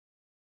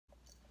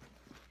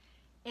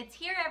It's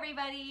here,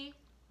 everybody.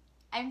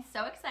 I'm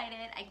so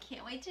excited. I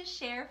can't wait to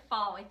share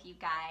fall with you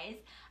guys.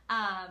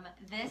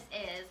 This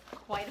is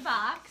quite a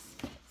box,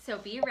 so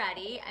be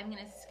ready. I'm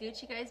gonna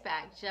scoot you guys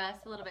back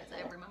just a little bit so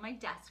I have room on my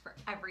desk for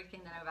everything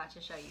that I'm about to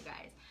show you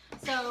guys.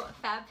 So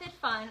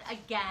FabFitFun,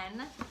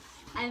 again,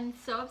 I'm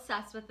so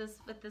obsessed with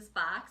this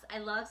box. I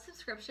love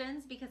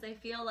subscriptions because I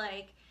feel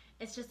like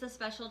it's just a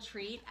special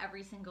treat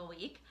every single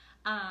week.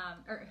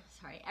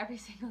 Every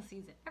single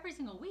season. Every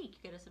single week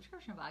you get a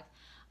subscription box.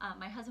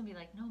 My husband would be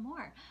like, no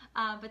more.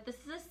 But this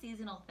is a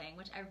seasonal thing,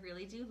 which I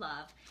really do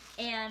love.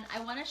 And I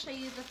want to show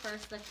you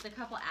the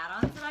couple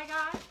add-ons that I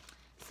got.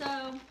 So,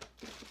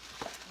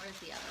 where's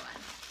the other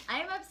one? I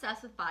am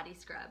obsessed with body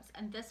scrubs,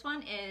 and this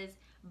one is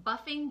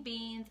Buffing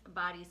Beans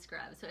Body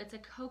Scrub. So it's a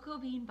cocoa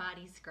bean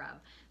body scrub.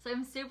 So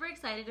I'm super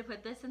excited to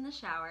put this in the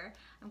shower.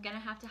 I'm gonna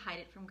have to hide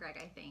it from Greg,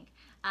 I think.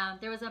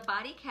 There was a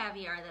body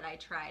caviar that I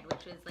tried,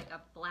 which was like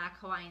a black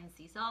Hawaiian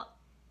sea salt.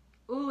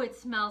 Ooh, it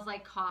smells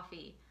like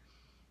coffee.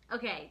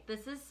 Okay,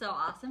 this is so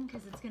awesome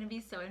because it's gonna be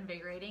so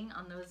invigorating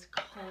on those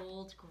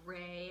cold,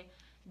 gray,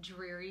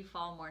 dreary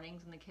fall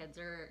mornings when the kids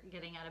are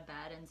getting out of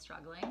bed and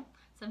struggling.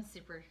 So I'm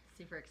super,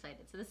 super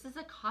excited. So this is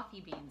a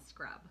coffee bean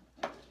scrub.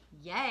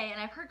 Yay,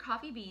 and I've heard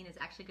coffee bean is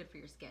actually good for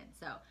your skin.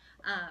 So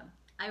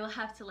I will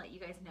have to let you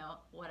guys know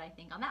what I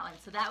think on that one.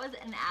 So that was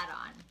an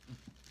add-on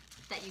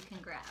that you can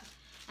grab.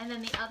 And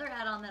then the other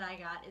add-on that I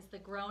got is the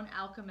Grown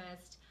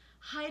Alchemist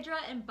Hydra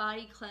and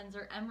Body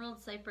Cleanser,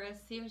 Emerald Cypress,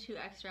 CO2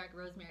 Extract,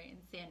 Rosemary, and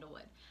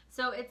Sandalwood.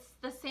 So it's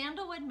the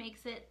sandalwood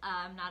makes it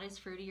not as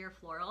fruity or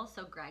floral,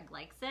 so Greg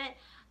likes it.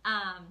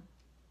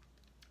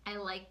 I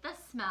like the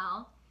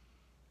smell.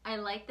 I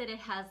like that it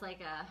has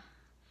like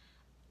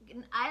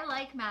I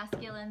like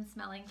masculine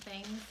smelling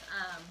things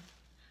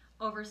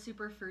over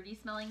super fruity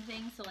smelling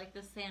things, so like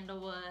the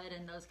sandalwood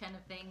and those kind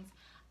of things.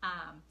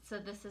 So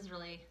this is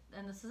really,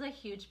 and this is a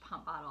huge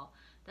pump bottle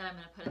that I'm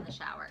gonna put in the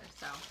shower,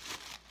 so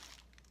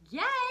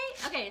yay!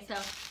 Okay, so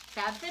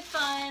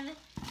FabFitFun,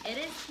 it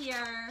is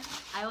here.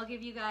 I will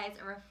give you guys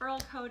a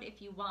referral code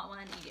if you want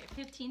one. You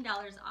get $15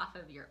 off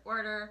of your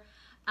order.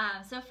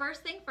 So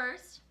first thing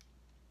first,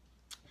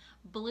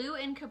 blue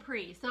and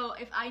capri. So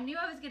if I knew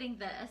I was getting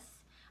this,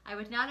 I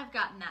would not have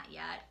gotten that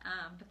yet,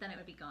 but then it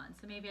would be gone.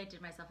 So maybe I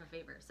did myself a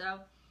favor. So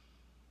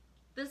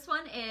this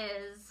one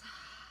is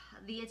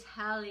the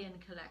Italian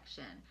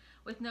collection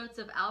with notes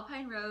of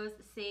alpine rose,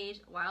 sage,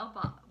 wild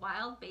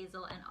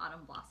basil, and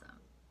autumn blossom.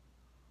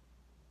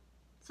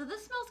 So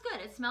this smells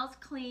good. It smells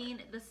clean.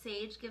 The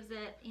sage gives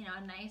it, you know,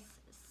 a nice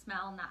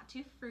smell, not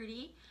too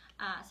fruity.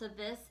 So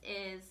this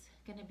is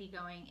going to be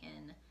going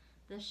in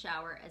the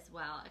shower as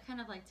well. I kind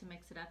of like to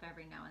mix it up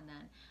every now and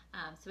then.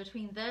 So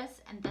between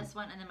this and this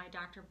one, and then my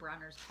Dr.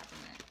 Bronner's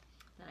peppermint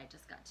that I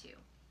just got too.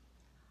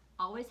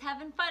 Always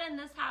having fun in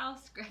this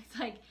house. Greg's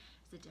like,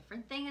 it's a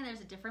different thing and there's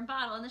a different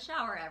bottle in the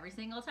shower every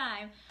single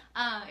time.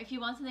 If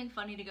you want something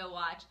funny to go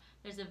watch,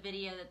 there's a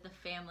video that the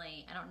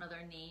family, I don't know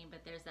their name,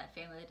 but there's that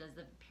family that does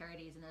the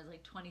parodies, and there's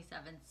like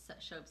 27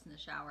 soaps in the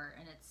shower,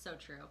 and it's so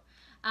true.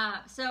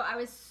 So I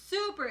was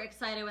super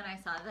excited when I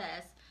saw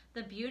this.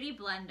 The Beauty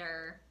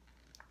Blender,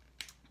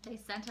 they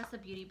sent us a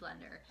beauty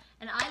blender,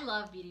 and I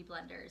love beauty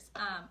blenders.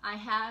 I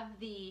have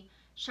the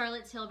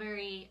Charlotte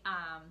Tilbury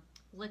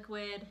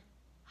liquid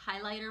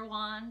highlighter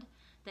wand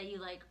that you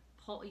like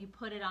you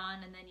put it on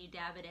and then you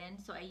dab it in.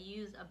 So I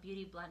use a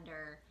beauty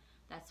blender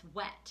that's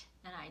wet,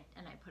 and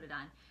I put it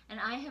on. And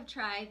I have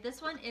tried, this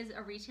one is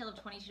a retail of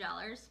 $22,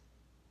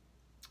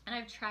 and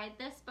I've tried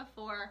this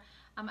before.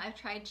 I've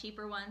tried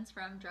cheaper ones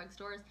from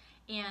drugstores,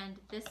 and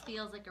this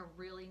feels like a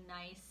really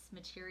nice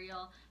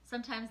material.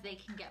 Sometimes they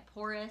can get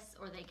porous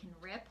or they can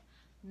rip,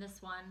 and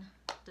this one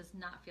does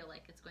not feel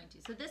like it's going to.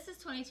 So this is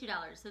 $22.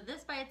 So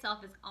this by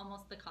itself is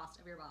almost the cost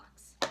of your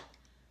box.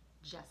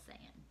 Just saying.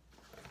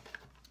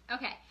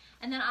 Okay,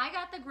 and then I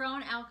got the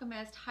Grown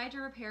Alchemist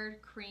Hydra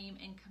Repaired Cream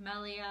in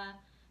Camellia,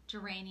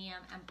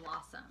 Geranium, and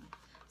Blossom.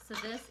 So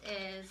this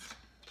is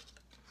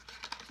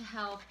to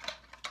help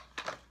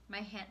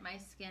my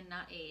skin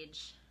not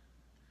age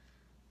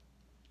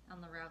on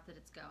the route that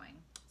it's going.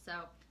 So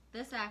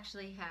this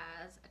actually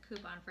has a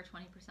coupon for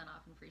 20%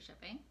 off and free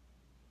shipping.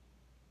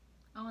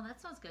 Oh,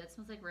 that smells good. It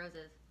smells like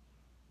roses.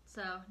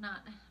 So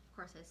not, of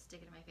course I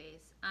stick it in my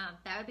face.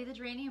 That would be the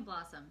Geranium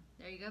Blossom.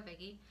 There you go,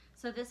 Vicky.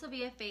 So this will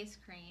be a face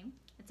cream.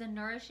 It's a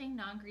nourishing,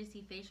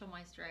 non-greasy facial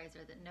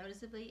moisturizer that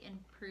noticeably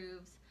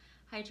improves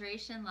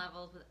hydration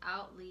levels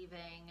without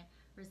leaving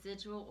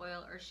residual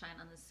oil or shine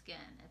on the skin.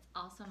 It's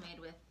also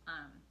made with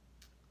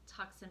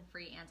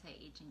toxin-free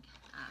anti-aging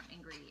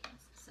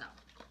ingredients. So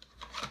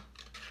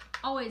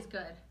always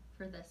good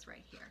for this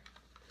right here.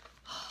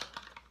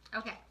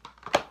 Okay.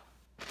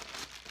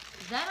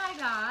 Then I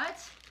got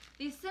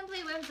the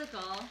Simply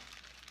Whimsical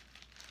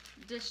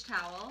dish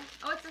towel.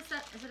 Oh, it's a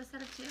set. Is it a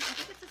set of two? I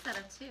think it's a set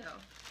of two.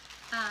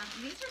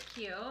 These are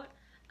cute.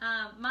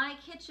 My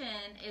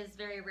kitchen is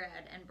very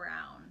red and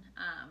brown,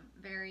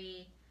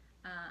 very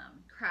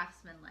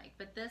craftsman-like.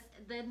 But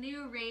the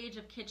new rage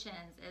of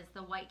kitchens is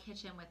the white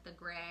kitchen with the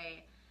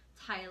gray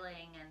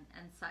tiling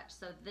and such.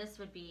 So this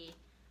would be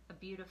a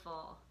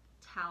beautiful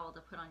towel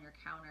to put on your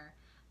counter.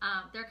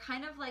 They're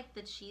kind of like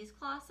the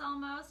cheesecloths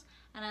almost,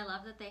 and I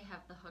love that they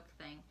have the hook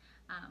thing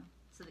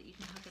so that you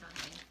can hook it on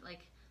things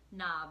like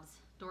knobs,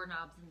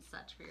 doorknobs and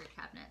such for your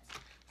cabinets.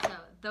 So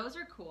those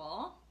are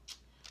cool.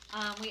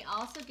 We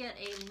also get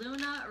a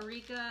Luna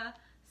Eureka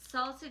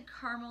salted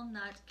caramel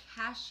nut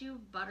cashew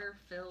butter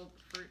filled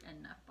fruit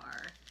and nut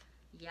bar.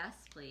 Yes,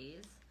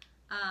 please.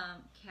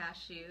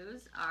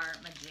 Cashews are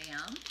my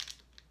jam.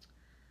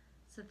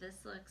 So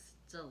this looks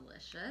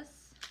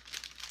delicious.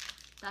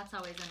 That's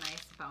always a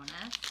nice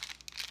bonus.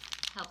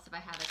 Helps if I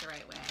have it the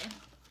right way.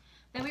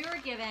 Then we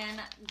were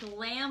given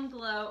Glam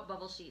Glow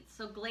bubble sheets.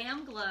 So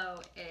Glam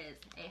Glow is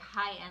a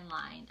high-end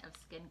line of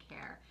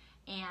skincare,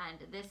 and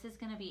this is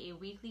going to be a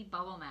weekly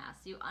bubble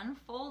mask. You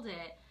unfold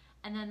it,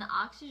 and then the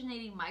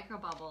oxygenating micro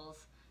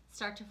bubbles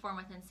start to form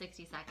within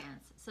 60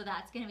 seconds. So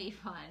that's going to be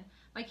fun.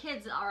 My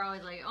kids are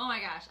always like, oh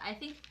my gosh. I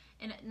think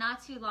in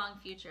not too long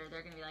future,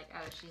 they're going to be like,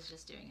 oh, she's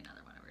just doing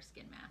another one of her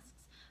skin masks.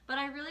 But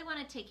I really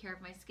want to take care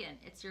of my skin.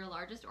 It's your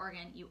largest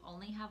organ. You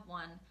only have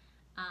one,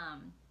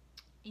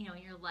 you know,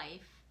 in your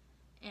life.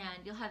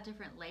 And you'll have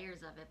different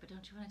layers of it, but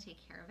don't you want to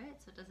take care of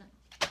it so it doesn't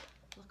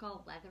look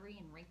all leathery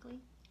and wrinkly?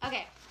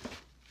 Okay.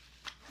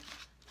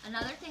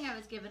 Another thing I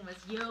was given was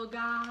Yoga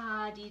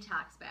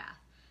Detox Bath.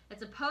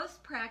 It's a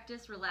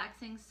post-practice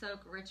relaxing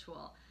soak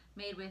ritual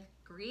made with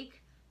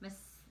Greek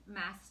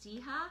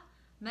mastiha,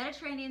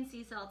 Mediterranean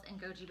sea salts,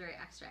 and goji berry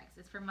extracts.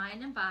 It's for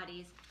mind and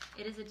bodies.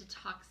 It is a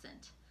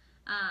detoxant.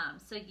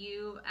 So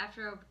you,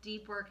 after a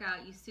deep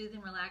workout, you soothe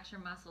and relax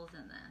your muscles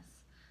in this.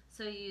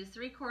 So you use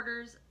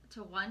 3/4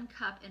 to 1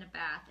 cup in a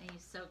bath, and you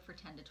soak for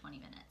 10 to 20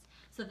 minutes.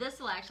 So this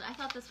will actually, I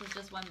thought this was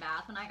just one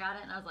bath when I got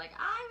it, and I was like,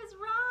 I was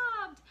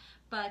robbed.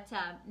 But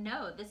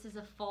no, this is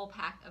a full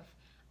pack of,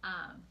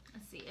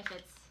 let's see, if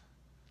it's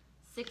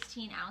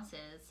 16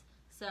 ounces.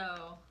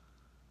 So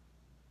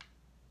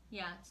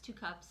yeah, it's 2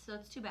 cups, so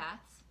it's 2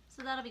 baths.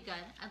 So that'll be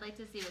good. I'd like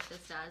to see what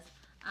this does.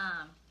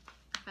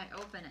 If I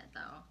open it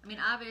though, I mean,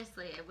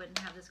 obviously it wouldn't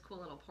have this cool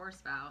little pour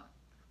spout.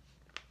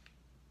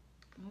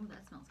 Ooh,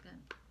 that smells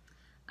good.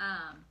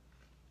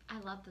 I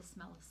love the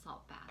smell of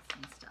salt baths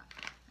and stuff.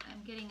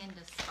 I'm getting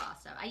into spa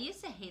stuff. I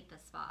used to hate the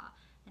spa,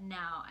 and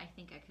now I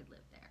think I could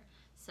live there.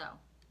 So,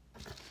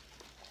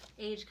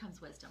 age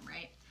comes wisdom,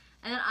 right?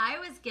 And then I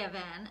was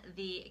given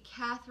the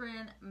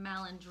Catherine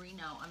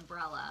Malandrino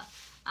umbrella.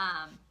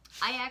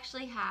 I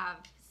actually have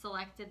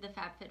selected the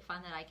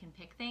FabFitFun that I can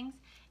pick things,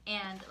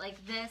 and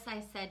like this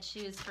I said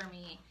choose for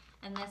me,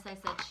 and this I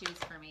said choose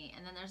for me,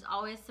 and then there's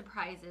always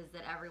surprises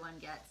that everyone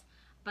gets.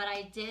 But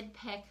I did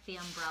pick the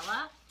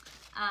umbrella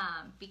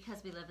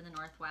because we live in the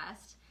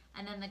Northwest,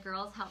 and then the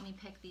girls helped me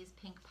pick these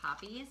pink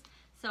poppies.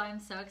 So I'm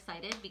so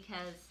excited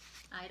because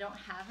I don't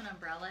have an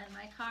umbrella in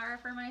my car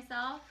for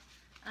myself,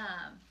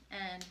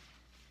 and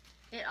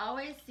it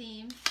always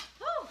seems,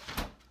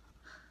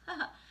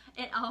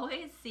 it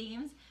always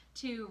seems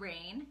to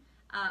rain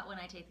when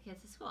I take the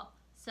kids to school.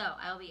 So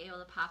I'll be able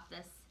to pop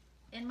this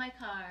in my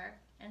car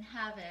and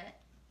have it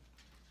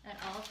at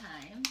all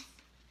times.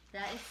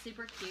 That is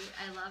super cute.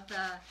 I love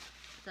the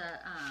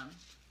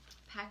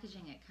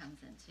packaging it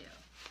comes in too.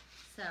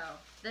 So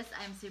this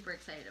I'm super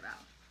excited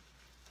about.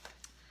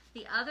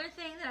 The other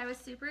thing that I was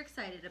super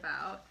excited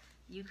about,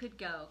 you could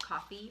go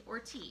coffee or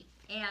tea.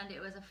 And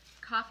it was a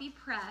coffee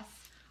press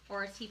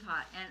or a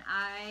teapot. And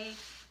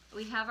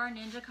we have our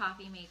Ninja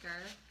coffee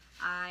maker.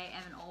 I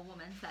am an old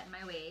woman set in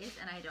my ways,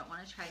 and I don't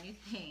want to try new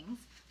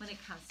things when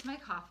it comes to my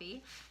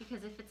coffee,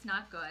 because if it's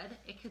not good,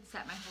 it could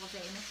set my whole day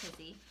in a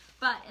tizzy.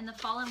 But in the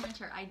fall and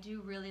winter, I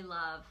do really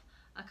love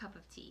a cup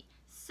of tea.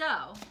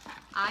 So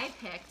I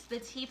picked the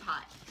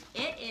teapot.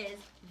 It is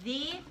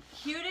the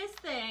cutest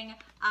thing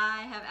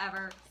I have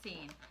ever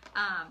seen.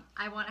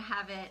 I want to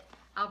have it,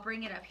 I'll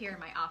bring it up here in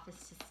my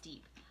office to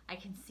steep. I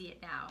can see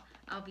it now.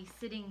 I'll be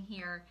sitting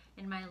here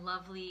in my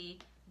lovely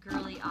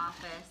girly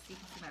office. You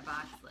can see my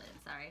box lid,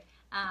 sorry.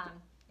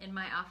 In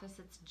my office,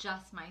 it's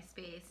just my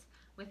space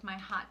with my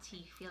hot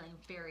tea, feeling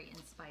very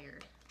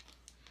inspired.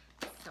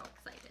 So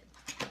excited.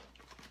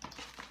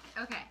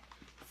 Okay,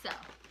 so.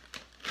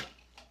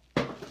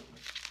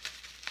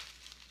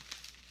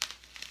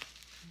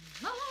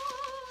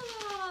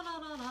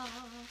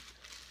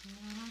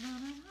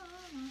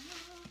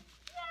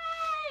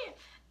 Yay!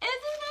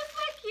 Isn't this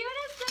the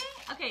cutest thing?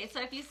 Okay,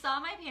 so if you saw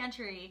my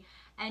pantry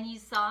and you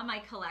saw my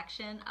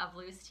collection of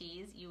loose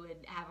teas, you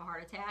would have a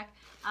heart attack.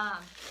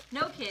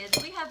 No kids,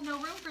 we have no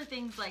room for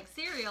things like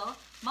cereal.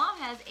 Mom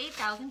has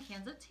 8,000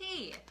 cans of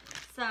tea.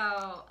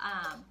 So,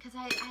 because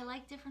I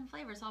like different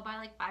flavors, so I'll buy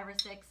like 5 or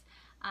 6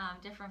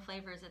 different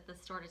flavors at the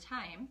store at a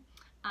time.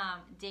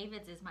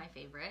 David's is my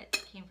favorite,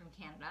 came from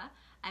Canada.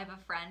 I have a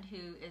friend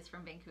who is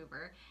from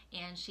Vancouver,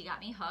 and she got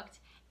me hooked,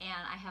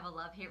 and I have a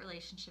love-hate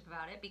relationship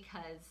about it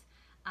because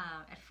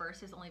at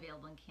first it was only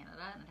available in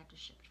Canada, and I'd have to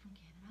ship it from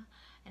Canada,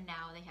 and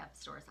now they have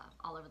stores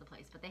all over the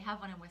place, but they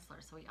have one in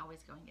Whistler, so we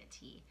always go and get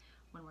tea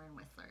when we're in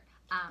Whistler.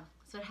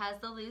 So it has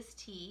the loose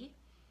tea,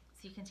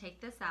 so you can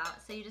take this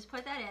out. So you just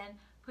put that in,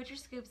 put your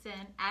scoops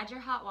in, add your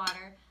hot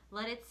water,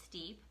 let it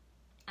steep,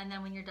 and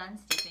then when you're done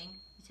steeping,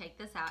 you take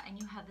this out and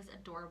you have this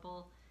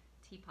adorable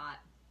teapot.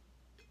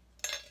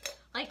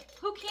 Like,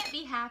 who can't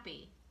be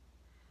happy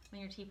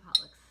when your teapot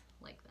looks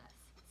like this?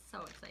 It's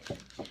so exciting.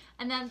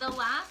 And then the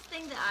last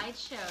thing that I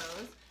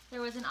chose,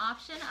 there was an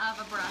option of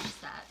a brush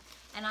set,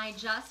 and I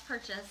just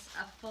purchased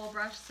a full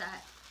brush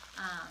set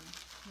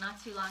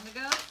not too long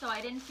ago, so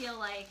I didn't feel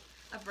like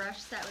a brush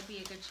set would be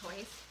a good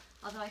choice,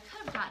 although I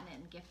could have gotten it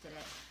and gifted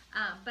it.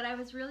 But I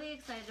was really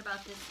excited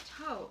about this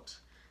tote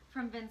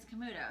from Vince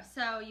Camuto.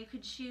 So you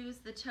could choose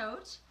the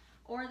tote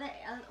or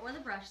the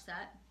brush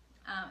set,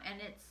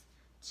 and it's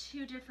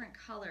 2 different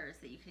colors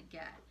that you could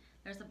get.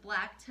 There's a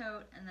black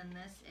tote, and then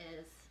this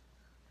is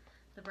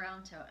the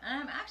brown tote.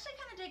 And I'm actually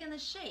kind of digging the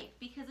shape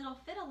because it'll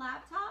fit a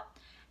laptop,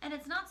 and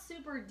it's not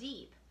super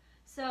deep.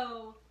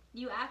 So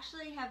you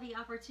actually have the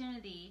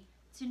opportunity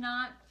to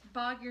not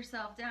bog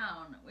yourself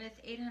down with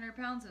 800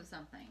 pounds of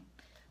something.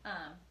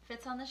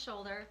 Fits on the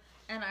shoulder,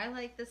 and I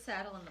like the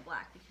saddle in the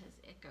black because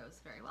it goes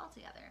very well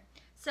together.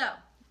 So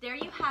there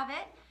you have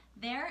it.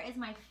 There is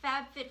my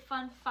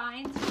FabFitFun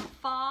finds for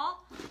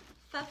fall.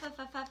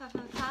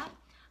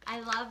 I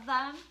love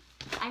them.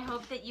 I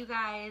hope that you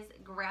guys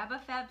grab a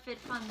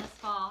FabFitFun this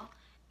fall.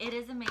 It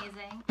is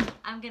amazing.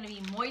 I'm gonna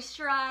be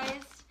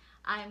moisturized.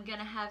 I'm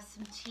gonna have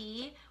some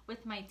tea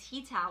with my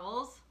tea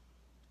towels.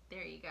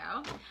 There you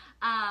go.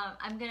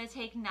 I'm gonna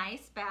take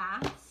nice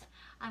baths.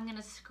 I'm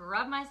gonna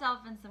scrub myself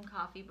in some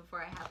coffee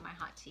before I have my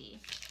hot tea.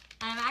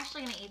 And I'm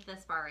actually gonna eat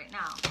this bar right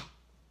now,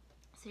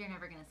 so you're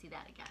never gonna see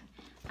that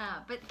again.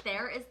 But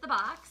there is the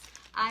box.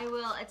 I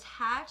will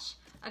attach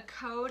a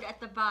code at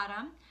the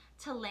bottom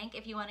to link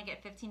if you wanna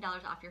get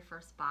 $15 off your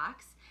first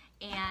box.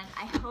 And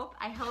I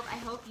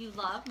hope you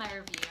love my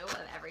review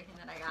of everything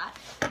that I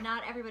got.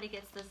 Not everybody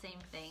gets the same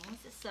things,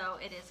 so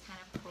it is kind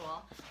of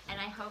cool.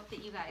 And I hope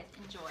that you guys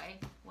enjoy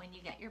when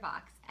you get your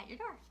box at your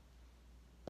door.